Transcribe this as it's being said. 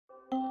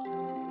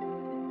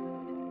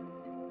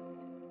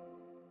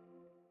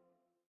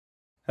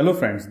Hello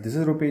friends, this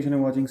is Rupesh and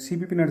I'm watching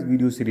CPP Nuts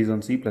video series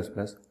on C++,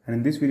 and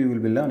in this video we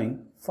will be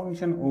learning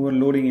function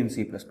overloading in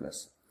C++.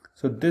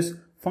 So this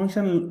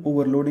function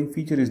overloading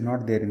feature is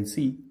not there in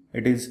C,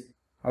 it is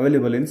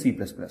available in C++.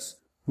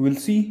 We will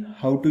see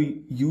how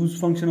to use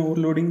function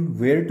overloading,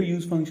 where to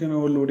use function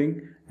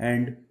overloading,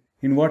 and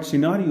in what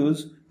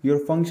scenarios your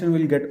function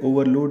will get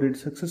overloaded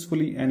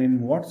successfully and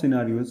in what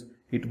scenarios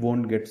it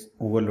won't get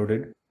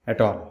overloaded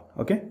at all.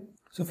 Okay,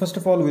 so first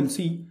of all we'll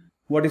see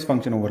what is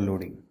function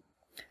overloading.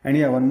 And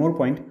yeah, one more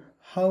point,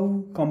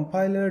 how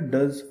compiler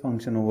does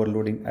function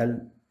overloading,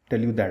 I'll tell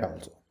you that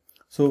also.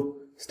 So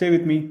stay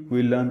with me,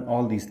 we'll learn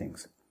all these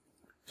things.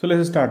 So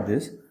let's start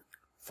this.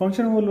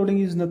 Function overloading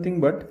is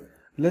nothing but,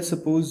 let's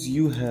suppose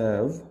you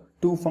have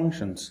two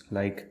functions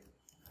like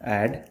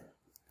add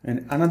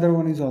and another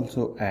one is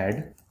also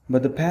add,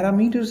 but the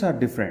parameters are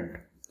different.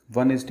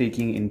 One is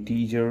taking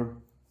integer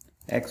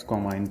x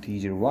comma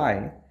integer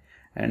y,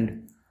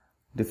 and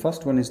the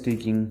first one is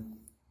taking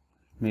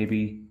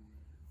maybe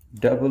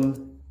double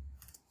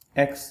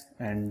x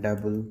and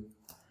double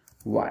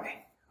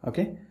y.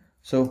 Okay,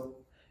 so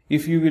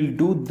if you will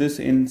do this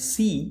in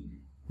C,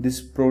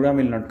 this program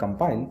will not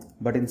compile,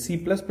 but in C++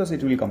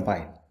 it will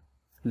compile.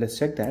 Let's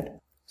check that.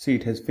 See,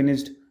 it has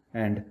finished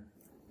and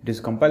it is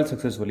compiled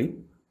successfully.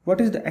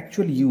 What is the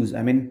actual use?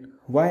 I mean,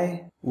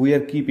 why we are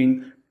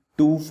keeping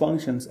two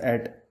functions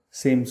at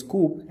same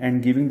scope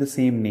and giving the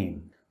same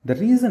name? The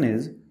reason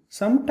is,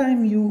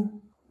 sometime you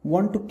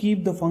want to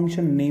keep the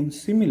function name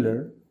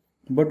similar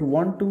but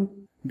want to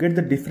get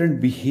the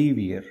different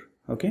behavior,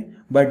 okay,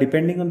 by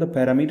depending on the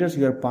parameters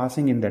you are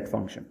passing in that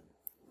function.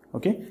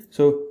 Okay,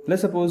 so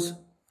let's suppose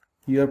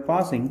you are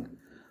passing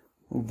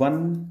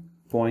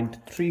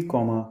 1.3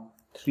 comma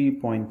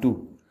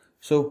 3.2.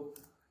 so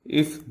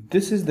if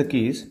this is the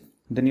case,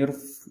 then your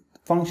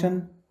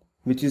function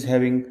which is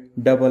having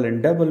double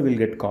and double will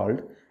get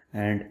called,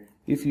 and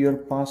if you are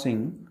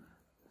passing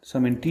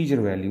some integer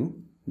value,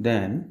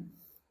 then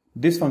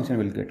this function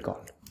will get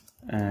called,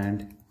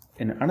 and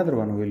in another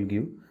one we will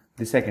give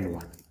the second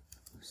one.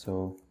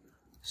 So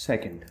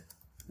second,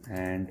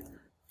 and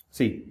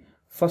see,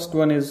 first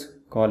one is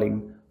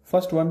calling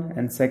first one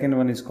and second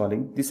one is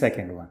calling the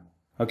second one.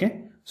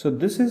 Okay, so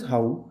this is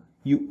how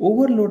you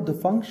overload the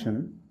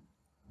function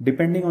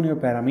depending on your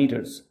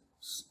parameters.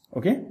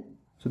 Okay,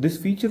 so this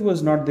feature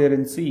was not there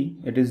in C,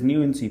 it is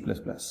new in C++.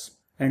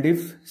 And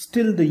if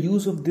still the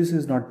use of this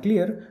is not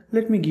clear,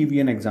 let me give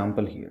you an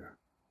example here.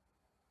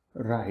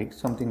 Write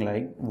something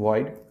like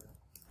void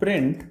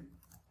print,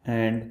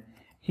 and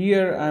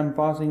here I am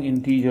passing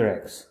integer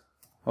x,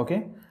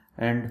 okay,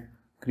 and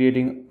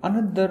creating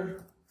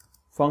another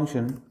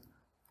function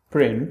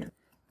print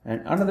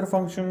and another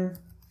function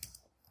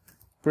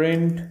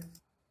print,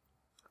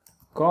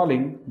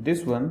 calling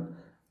this one,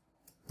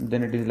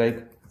 then it is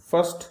like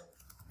first,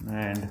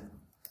 and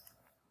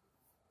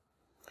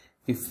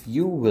if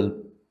you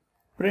will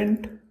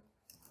print,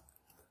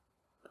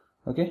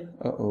 okay,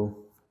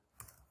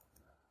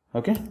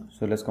 okay,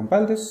 so let's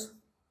compile this.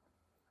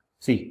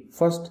 See,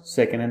 first,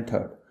 second and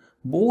third,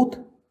 both,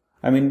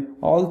 I mean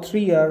all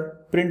three are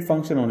print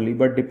function only,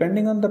 but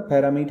depending on the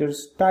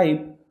parameters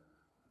type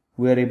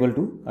we are able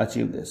to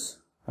achieve this.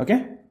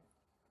 Okay,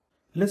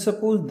 let's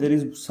suppose there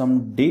is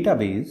some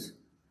database,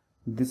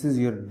 this is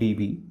your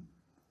DB,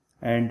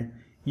 and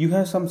you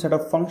have some set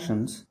of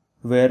functions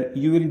where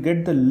you will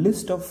get the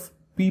list of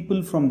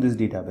people from this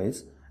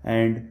database,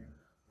 and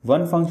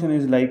one function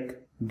is like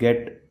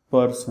get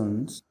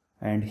persons,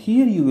 and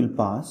here you will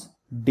pass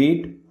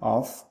date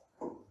of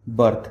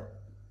birth.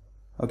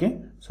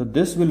 Okay, so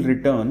this will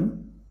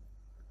return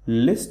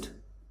list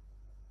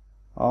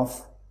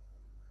of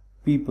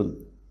people.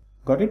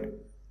 Got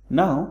it?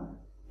 Now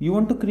you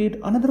want to create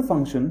another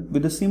function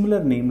with a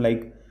similar name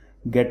like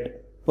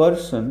get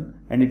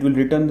person, and it will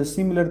return the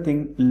similar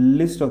thing,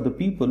 list of the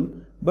people,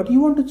 but you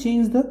want to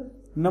change the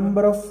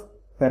number of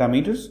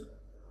parameters,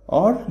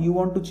 or you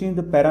want to change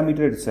the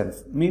parameter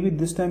itself. Maybe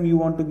this time you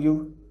want to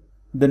give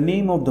the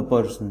name of the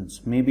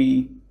persons,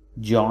 maybe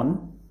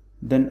John,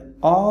 then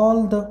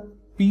all the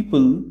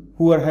people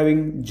who are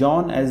having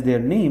John as their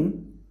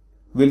name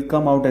will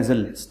come out as a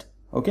list.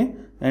 Okay,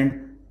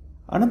 and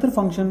another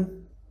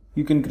function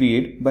you can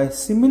create by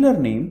similar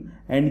name,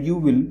 and you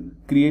will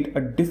create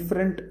a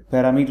different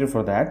parameter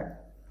for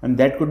that, and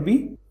that could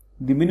be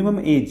the minimum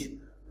age.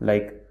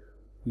 Like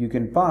you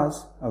can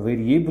pass a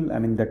variable, I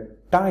mean the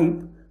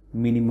type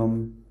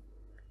minimum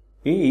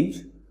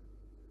age,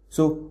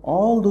 so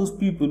all those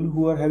people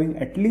who are having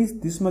at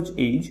least this much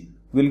age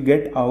will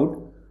get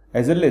out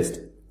as a list.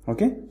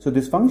 Okay, so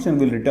this function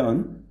will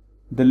return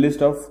the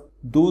list of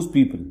those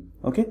people.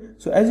 Okay,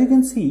 so as you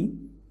can see,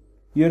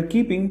 you are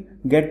keeping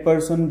get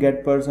person and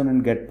get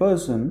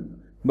person,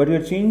 but you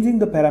are changing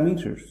the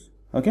parameters.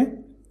 Okay,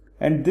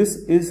 and this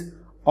is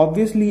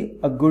obviously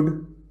a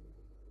good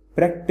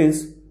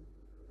practice,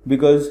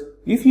 because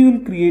if you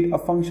will create a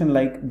function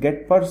like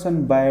get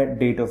person by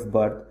date of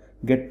birth,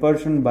 get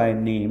person by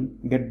name,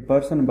 get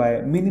person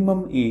by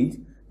minimum age,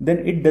 then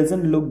it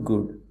doesn't look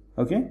good.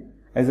 Okay,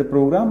 as a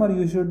programmer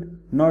you should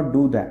not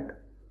do that.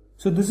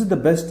 So this is the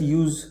best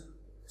use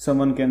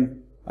someone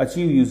can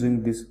achieve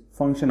using this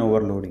function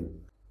overloading.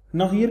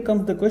 Now here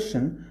comes the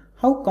question,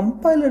 how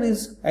compiler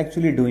is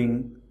actually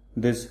doing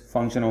this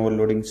function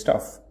overloading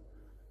stuff.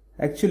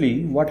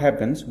 Actually what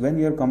happens when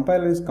your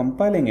compiler is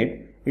compiling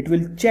it, it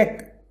will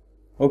check,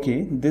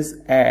 okay, this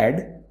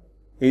add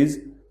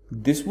is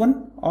this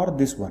one or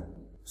this one.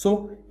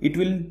 So it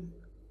will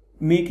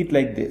make it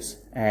like this,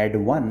 add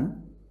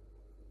 1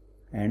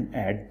 and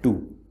add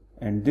 2,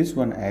 and this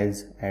one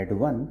as add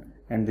 1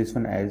 and this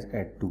one as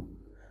add 2.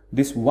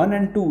 This 1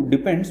 and 2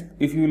 depends.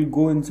 If you will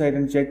go inside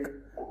and check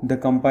the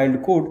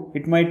compiled code,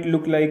 it might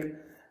look like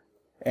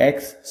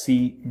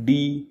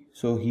XCD.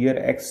 So here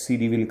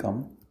XCD will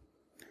come,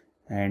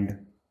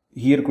 and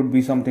here could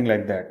be something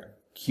like that,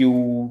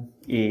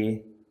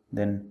 QA,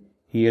 then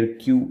here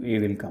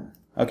QA will come.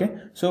 Okay,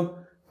 so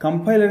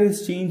compiler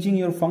is changing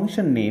your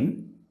function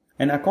name,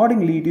 and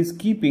accordingly it is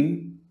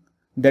keeping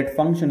that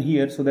function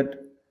here so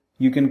that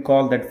you can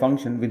call that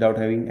function without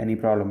having any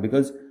problem.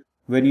 Because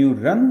when you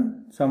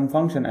run some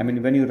function, I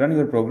mean when you run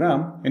your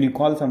program and you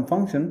call some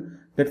function,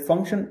 that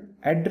function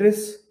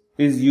address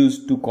is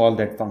used to call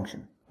that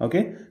function.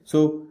 Okay,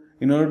 so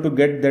in order to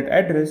get that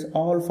address,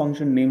 all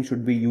function names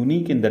should be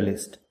unique in the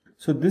list.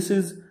 So this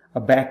is a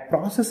back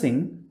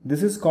processing.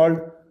 This is called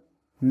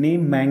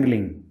name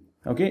mangling.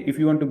 Okay, if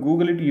you want to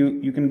Google it,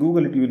 you can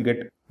Google it, you will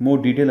get more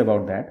detail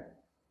about that.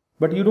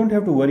 But you don't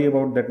have to worry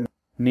about that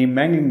name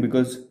mangling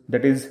because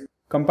that is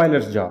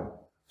compiler's job.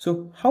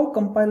 So how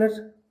compilers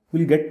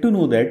will get to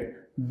know that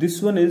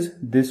this one is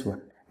this one?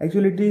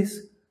 Actually it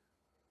is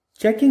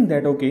checking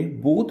that, okay,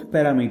 both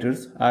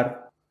parameters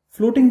are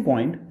floating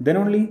point, then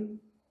only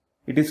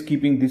it is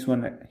keeping this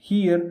one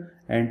here,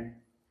 and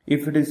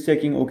if it is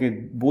checking, okay,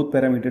 both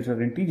parameters are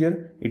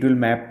integer, it will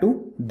map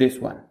to this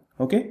one.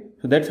 Okay,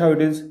 so that's how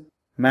it is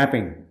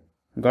mapping.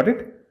 Got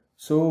it?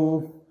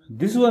 So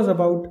this was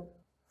about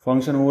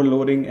function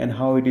overloading and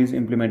how it is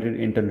implemented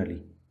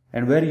internally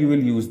and where you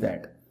will use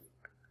that.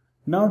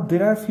 Now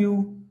there are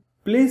few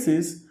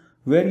places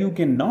where you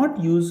cannot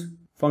use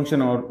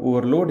function or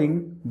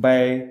overloading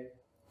by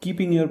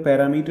keeping your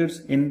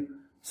parameters in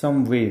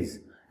some ways,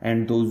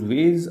 and those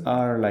ways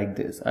are like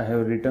this. I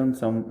have written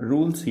some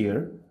rules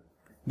here.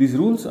 These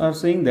rules are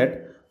saying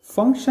that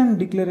function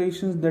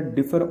declarations that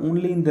differ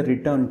only in the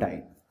return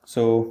type.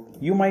 So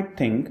you might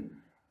think,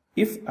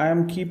 if I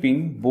am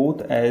keeping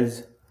both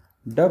as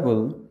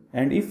double,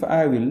 and if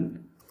I will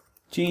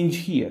change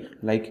here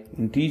like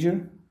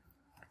integer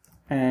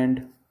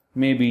and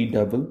maybe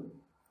double,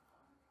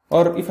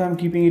 or if I am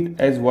keeping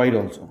it as wide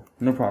also,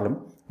 no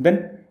problem,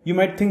 then you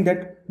might think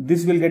that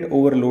this will get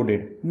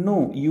overloaded.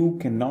 No, you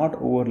cannot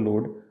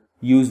overload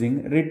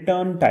using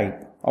return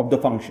type of the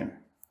function.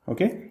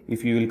 Okay,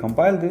 if you will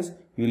compile this,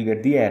 you will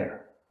get the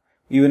error,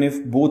 even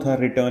if both are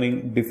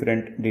returning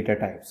different data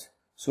types.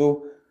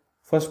 So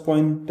first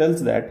point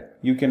tells that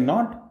you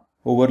cannot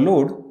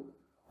overload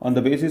on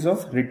the basis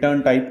of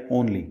return type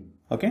only.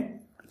 Okay,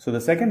 so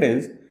the second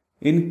is,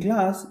 in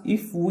class,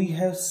 if we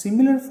have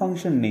similar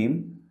function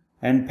name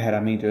and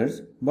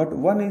parameters, but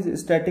one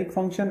is static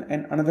function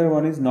and another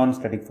one is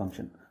non-static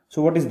function.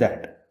 So what is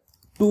that?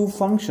 Two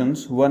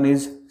functions, one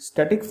is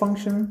static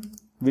function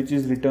which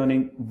is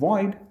returning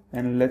void,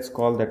 and let's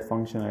call that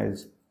function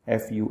as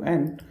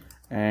fun,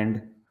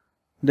 and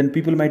then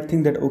people might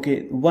think that,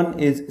 okay, one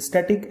is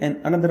static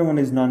and another one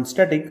is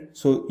non-static,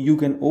 so you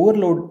can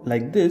overload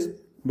like this,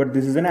 but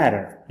this is an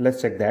error.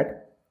 Let's check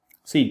that.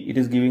 See, it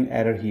is giving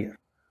error here.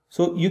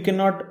 So you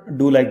cannot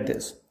do like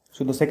this.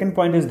 So the second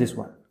point is this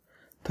one.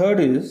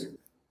 Third is,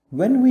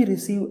 when we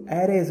receive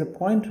array as a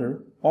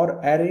pointer or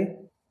array,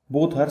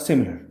 both are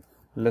similar.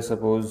 Let's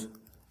suppose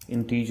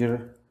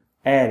integer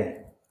array.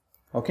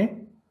 Okay,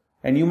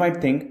 and you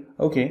might think,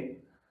 okay,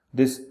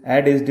 this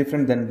add is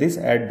different than this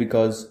add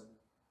because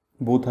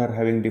both are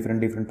having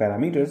different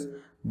parameters,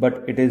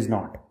 but it is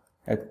not.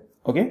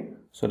 Okay,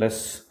 so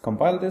let's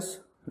compile this.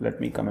 Let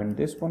me comment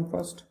this one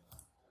first.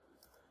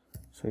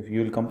 So if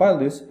you will compile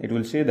this, it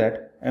will say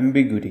that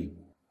ambiguity.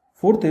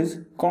 Fourth is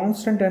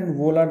constant and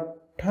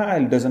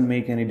volatile doesn't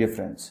make any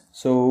difference.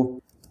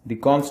 So the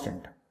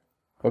constant,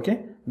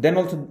 okay, then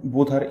also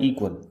both are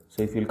equal.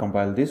 So if you will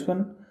compile this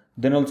one,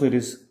 then also it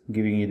is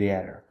giving you the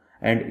error.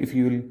 And if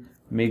you will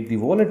make the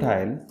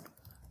volatile,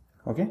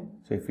 okay,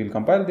 so if you will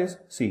compile this,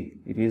 see,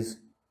 it is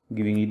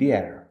giving you the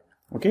error.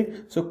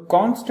 Okay, so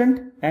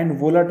constant and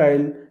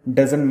volatile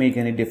doesn't make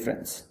any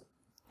difference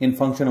in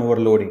function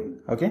overloading.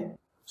 Okay,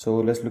 so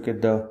let's look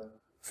at the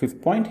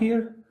fifth point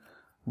here.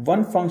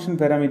 One function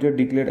parameter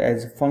declared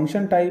as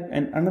function type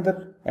and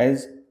another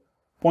as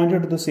pointer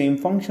to the same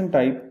function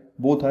type,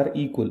 both are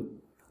equal.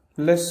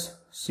 Let's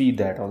see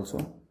that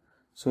also.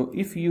 So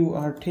if you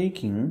are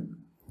taking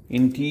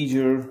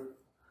integer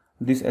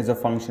this as a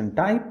function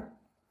type,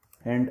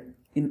 and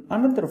in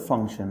another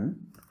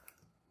function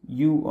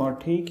you are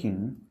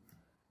taking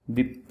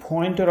the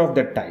pointer of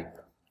that type,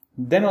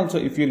 then also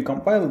if you will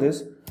compile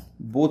this,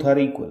 both are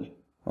equal.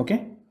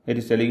 Okay, it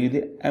is telling you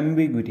the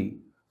ambiguity.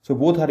 So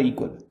both are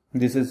equal.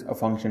 This is a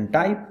function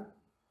type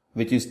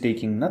which is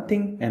taking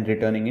nothing and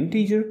returning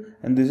integer,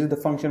 and this is the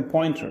function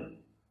pointer,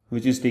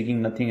 which is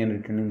taking nothing and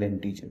returning the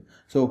integer.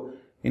 So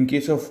in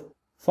case of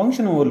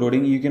function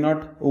overloading, you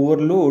cannot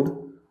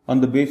overload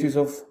on the basis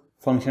of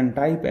function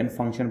type and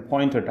function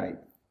pointer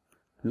type.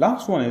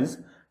 Last one is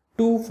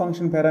two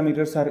function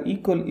parameters are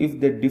equal if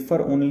they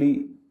differ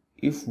only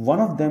if one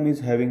of them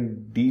is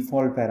having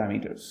default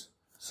parameters.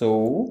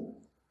 So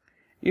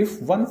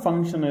if one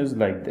function is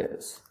like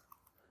this,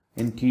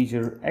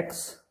 integer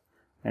x,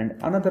 and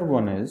another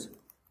one is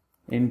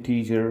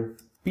integer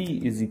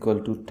p is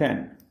equal to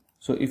 10.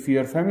 So if you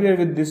are familiar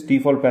with this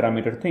default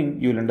parameter thing,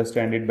 you will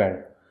understand it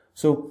better.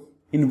 So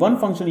in one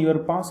function you are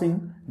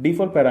passing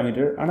default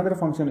parameter, another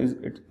function is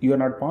you are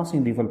not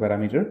passing default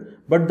parameter,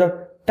 but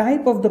the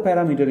type of the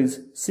parameter is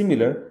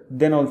similar,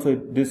 then also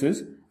this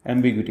is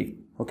ambiguity.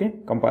 Okay,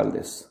 compile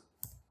this.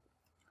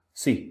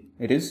 See,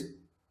 it is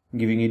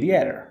giving you the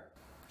error.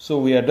 So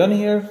we are done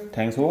here.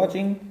 Thanks for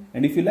watching,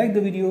 and if you like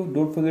the video,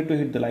 don't forget to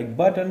hit the like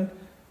button.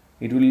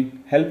 It will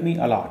help me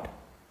a lot.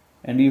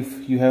 And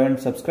if you haven't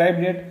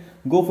subscribed yet,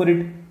 go for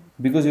it,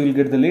 because you will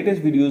get the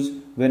latest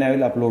videos when I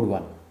will upload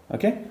one.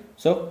 Okay,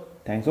 so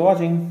thanks for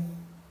watching.